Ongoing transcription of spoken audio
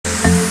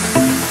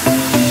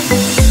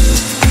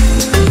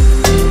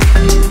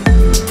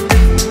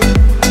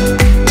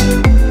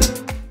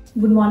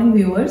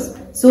viewers.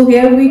 So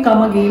here we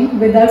come again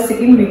with our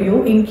second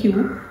video in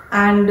Q,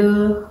 and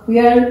we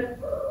are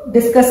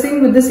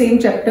discussing with the same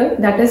chapter,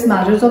 that is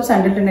measures of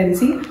central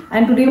tendency,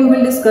 and today we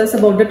will discuss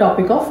about the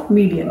topic of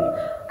median.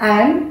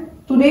 And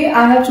today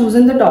I have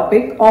chosen the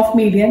topic of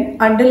median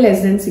under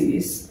less than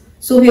series.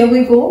 So here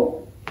we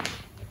go.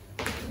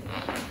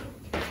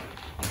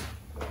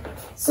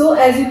 So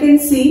as you can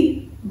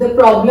see, the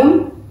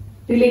problem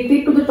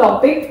related to the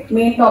topic,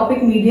 main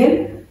topic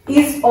median,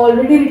 is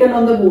already written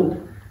on the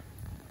board,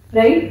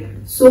 right?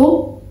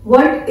 So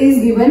what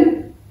is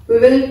given, we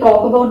will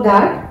talk about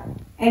that,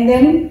 and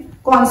then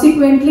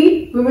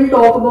consequently we will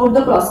talk about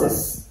the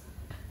process,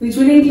 which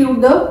will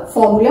include the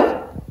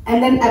formula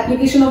and then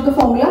application of the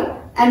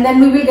formula, and then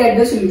we will get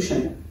the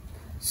solution.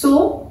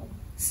 So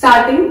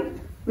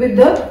starting with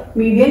the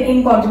median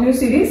in continuous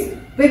series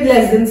with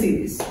less than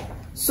series.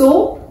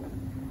 So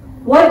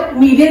what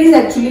median is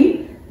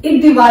actually,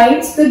 it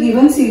divides the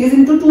given series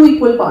into two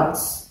equal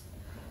parts.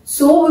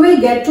 So we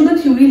will get to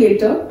the theory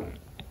later.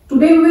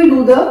 Today we will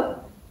do the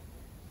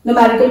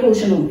numerical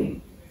portion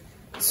only.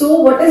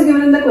 So what is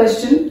given in the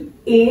question?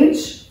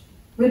 Age,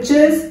 which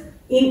is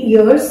in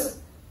years,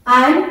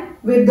 and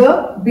with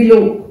the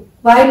below.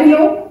 Why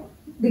below?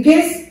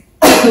 Because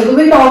we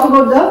will talk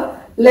about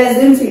the less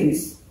than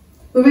series.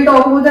 We will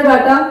talk about the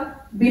data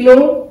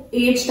below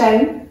age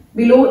 10,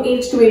 below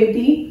age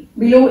 20,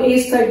 below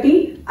age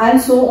 30,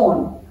 and so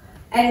on.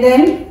 And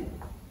then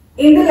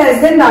in the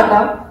less than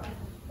data,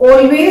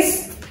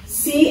 always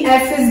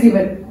CF is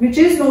given, which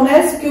is known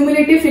as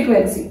cumulative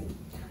frequency.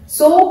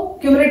 So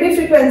cumulative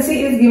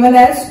frequency is given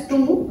as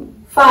 2,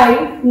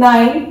 5,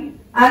 9,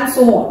 and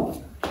so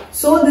on.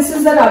 So this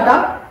is the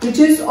data which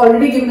is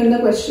already given in the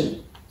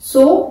question.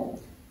 So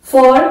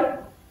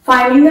for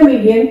finding the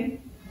median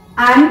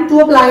and to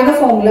apply the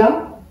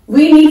formula,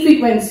 we need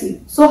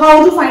frequency. So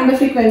how to find the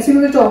frequency,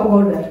 we will talk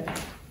about that.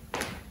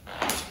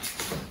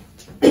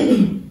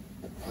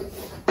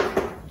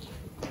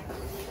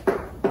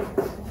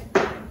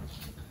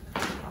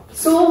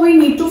 So we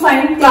need to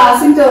find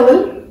class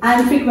interval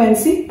and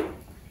frequency.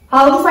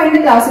 How to find the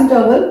class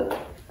interval?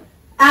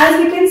 As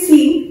we can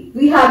see,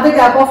 we have the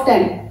gap of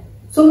 10.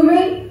 So we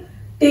will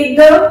take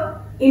the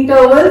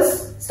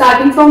intervals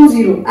starting from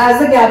 0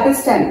 as the gap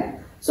is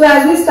 10. So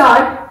as we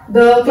start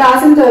the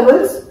class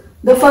intervals,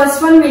 the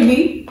first one will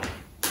be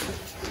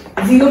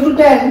 0 to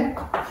 10,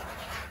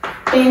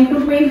 10 to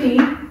 20,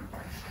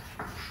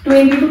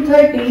 20 to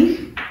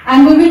 30,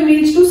 and we will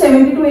reach to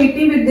 70 to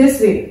 80 with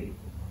this way.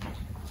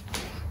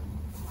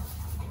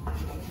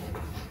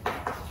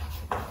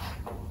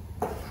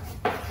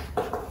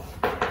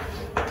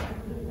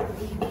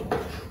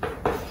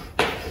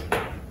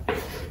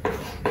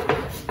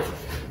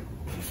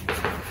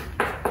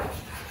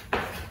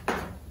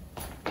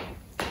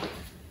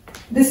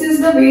 This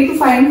is the way to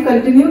find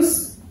class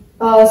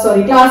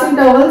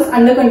intervals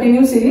under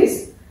continuous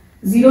series.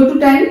 0 to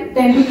 10,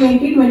 10 to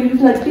 20, 20 to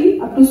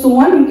 30, up to so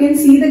on. You can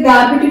see the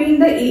gap between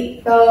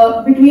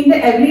the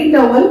every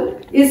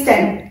interval is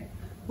 10.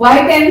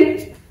 Why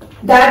 10?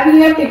 That we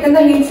have taken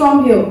the hint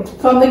from here,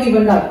 from the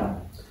given data.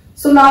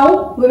 So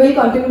now we will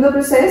continue the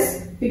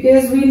process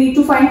because we need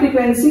to find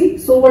frequency.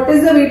 So what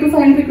is the way to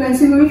find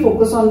frequency? We will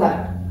focus on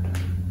that.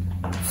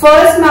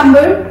 First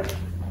number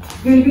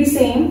will be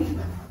same,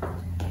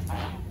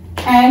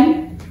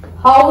 and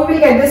how we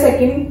will get the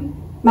second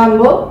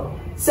number?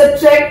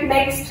 Subtract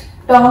next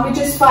term, which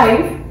is 5.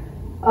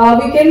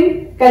 We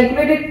can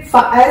calculate it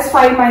as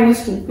 5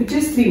 minus 2, which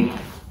is 3.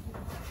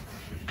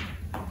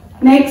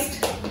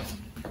 Next,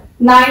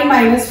 9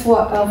 minus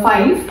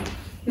 5,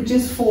 which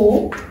is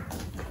 4.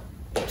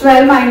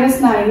 12 minus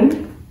 9,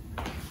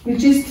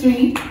 which is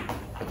 3.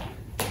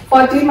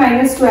 14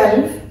 minus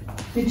 12,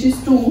 which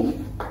is 2.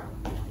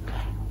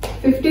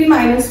 15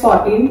 minus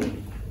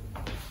 14,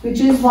 which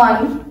is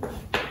 1.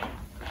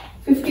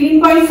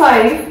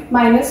 15.5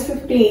 minus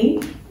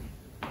 15,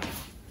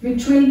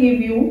 which will give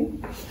you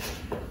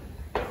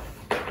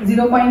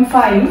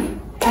 0.5,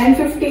 and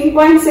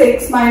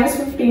 15.6 minus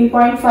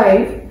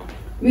 15.5,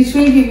 which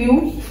will give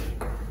you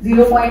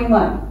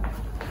 0.1.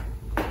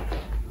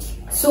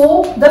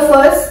 So the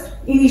first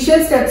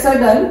initial steps are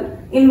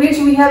done, in which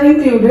we have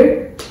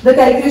included the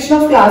calculation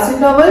of class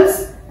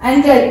intervals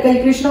and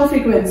calculation of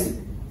frequency.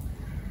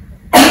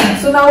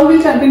 So now we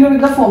will continue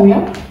with the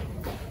formula.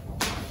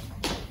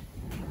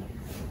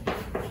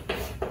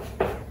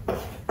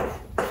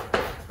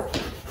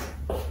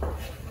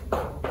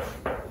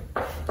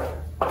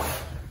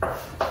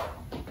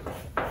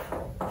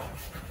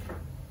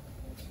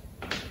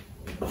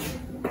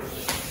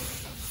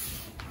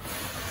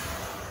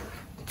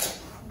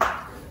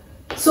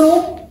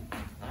 So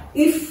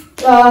if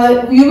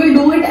you will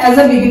do it as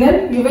a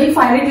beginner, you will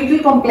find it a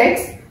little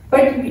complex,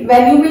 but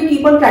when you will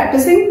keep on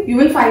practicing, you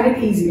will find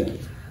it easier.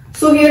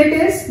 So here it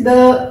is,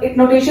 the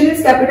notation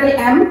is capital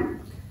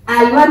M,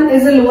 L1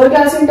 is the lower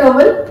class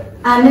interval,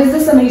 N is the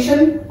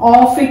summation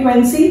of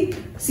frequency,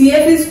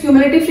 CF is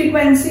cumulative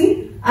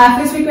frequency,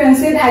 F is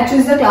frequency, and H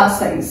is the class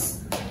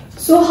size.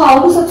 So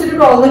how to substitute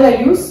all the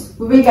values?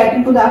 We will get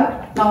into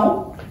that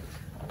now.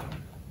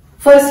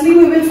 Firstly,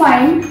 we will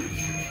find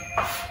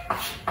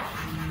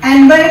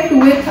n by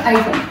 2th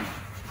item.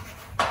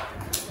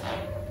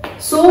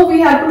 So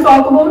we have to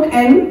talk about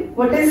n.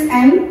 What is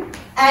n?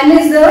 N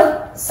is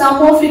the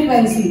sum of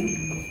frequency,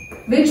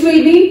 which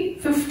will be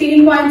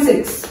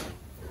 15.6.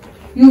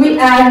 You will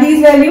add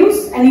these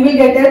values and you will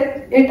get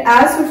it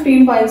as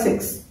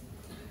 15.6.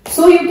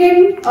 So you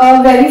can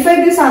verify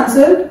this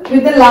answer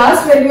with the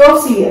last value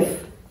of CF.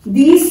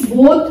 These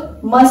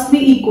both must be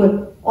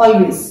equal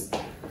always.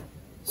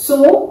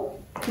 So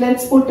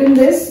let's put in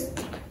this.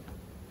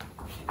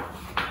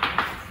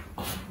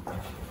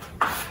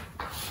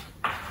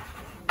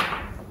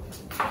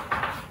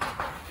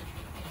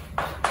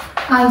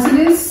 Answer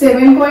is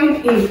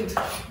 7.8.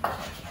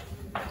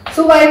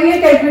 So why we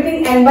are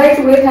calculating n by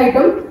 2th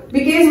item?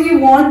 Because we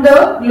want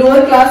the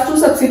lower class to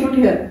substitute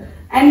here,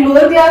 and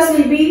lower class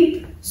will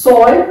be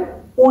solved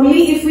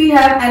only if we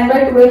have n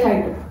by 2th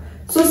item.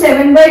 So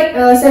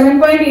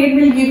 7.8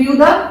 will give you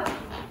the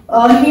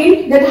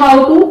hint that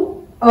how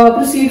to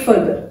proceed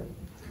further.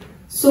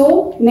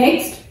 So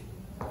next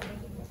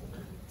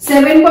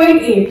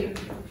 7.8,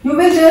 you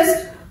will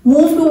just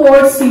move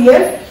towards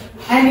CF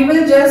and you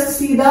will just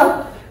see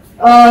the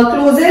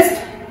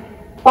closest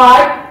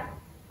part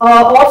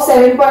of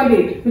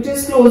 7.8, which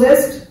is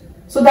closest.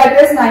 So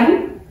that is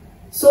 9.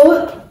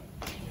 So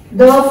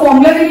the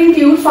formula will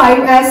include 5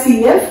 as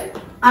CF,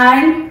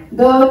 and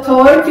the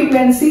third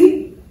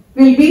frequency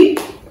will be,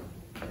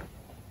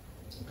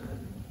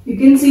 you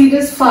can see it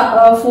is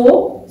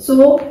 4.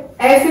 So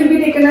F will be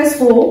taken as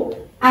 4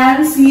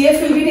 and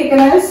CF will be taken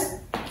as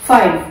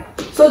 5.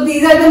 So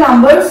these are the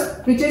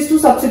numbers which is to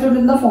substitute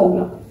in the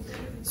formula.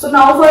 So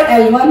now for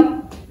L1,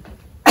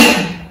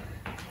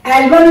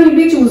 L1 will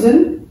be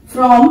chosen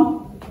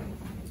from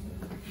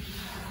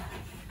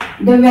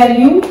the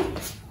value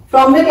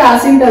from the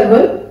class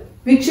interval,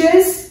 which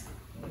is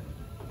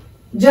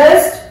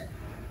just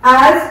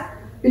as,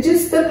 which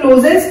is the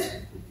closest,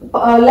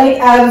 like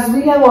as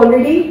we have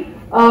already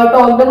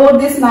talked about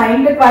this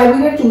 9, that why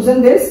we have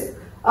chosen this.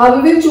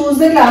 We will choose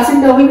the class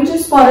interval which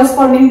is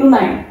corresponding to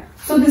 9.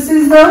 So this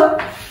is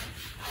the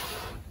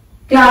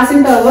class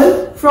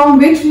interval from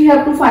which we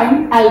have to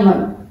find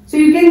L1. So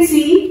you can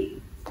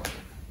see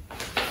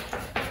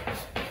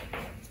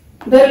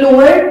the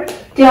lower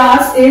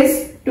class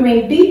is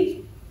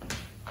 20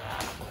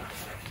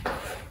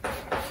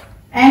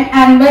 and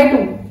n by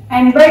 2.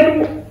 N by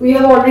 2 we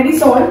have already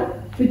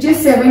solved, which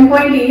is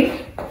 7.8,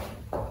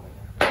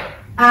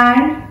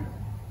 and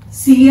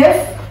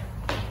CF,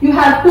 you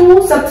have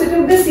to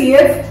substitute the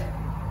CF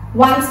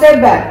one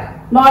step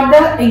back, not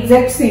the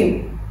exact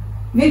same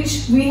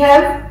which we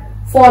have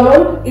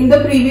followed in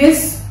the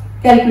previous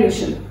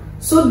calculation.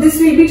 So this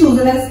will be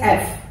chosen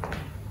as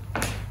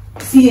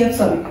CF,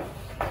 sorry.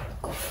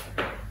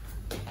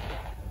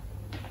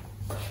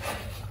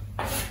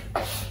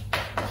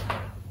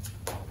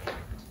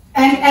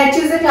 And H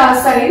is the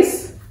class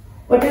size.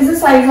 What is the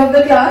size of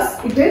the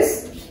class? It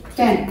is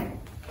 10.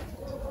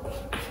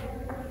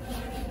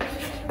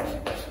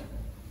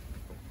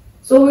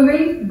 So we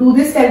will do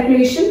this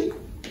calculation.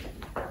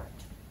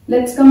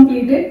 Let's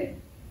complete it.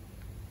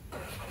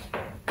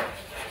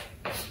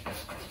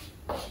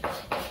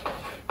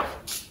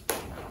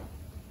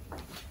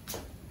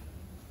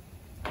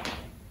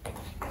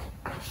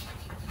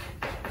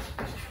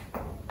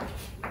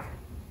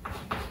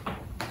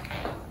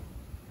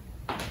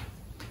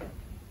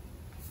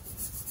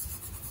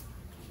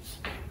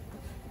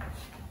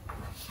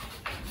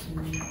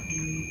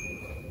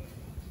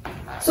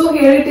 So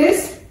here it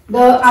is. The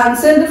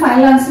answer, the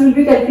final answer will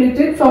be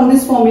calculated from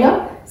this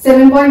formula.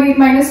 7.8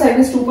 minus 5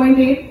 is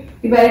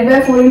 2.8 divided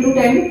by 4 into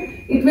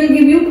 10. It will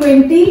give you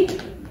 20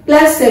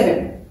 plus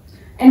 7.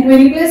 And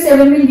 20 plus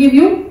 7 will give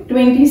you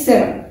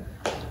 27.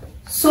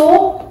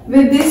 So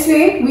with this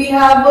way we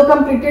have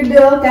completed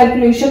the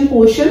calculation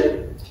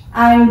portion,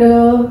 and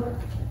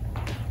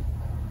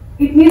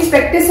it needs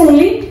practice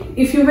only.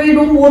 If you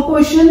will do more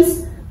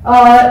questions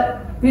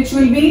which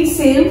will be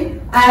same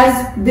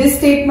as this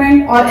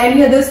statement or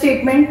any other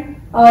statement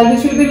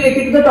which will be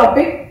related to the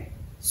topic,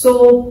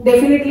 so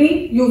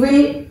definitely you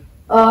will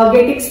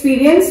get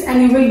experience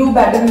and you will do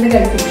better in the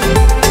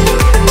calculation.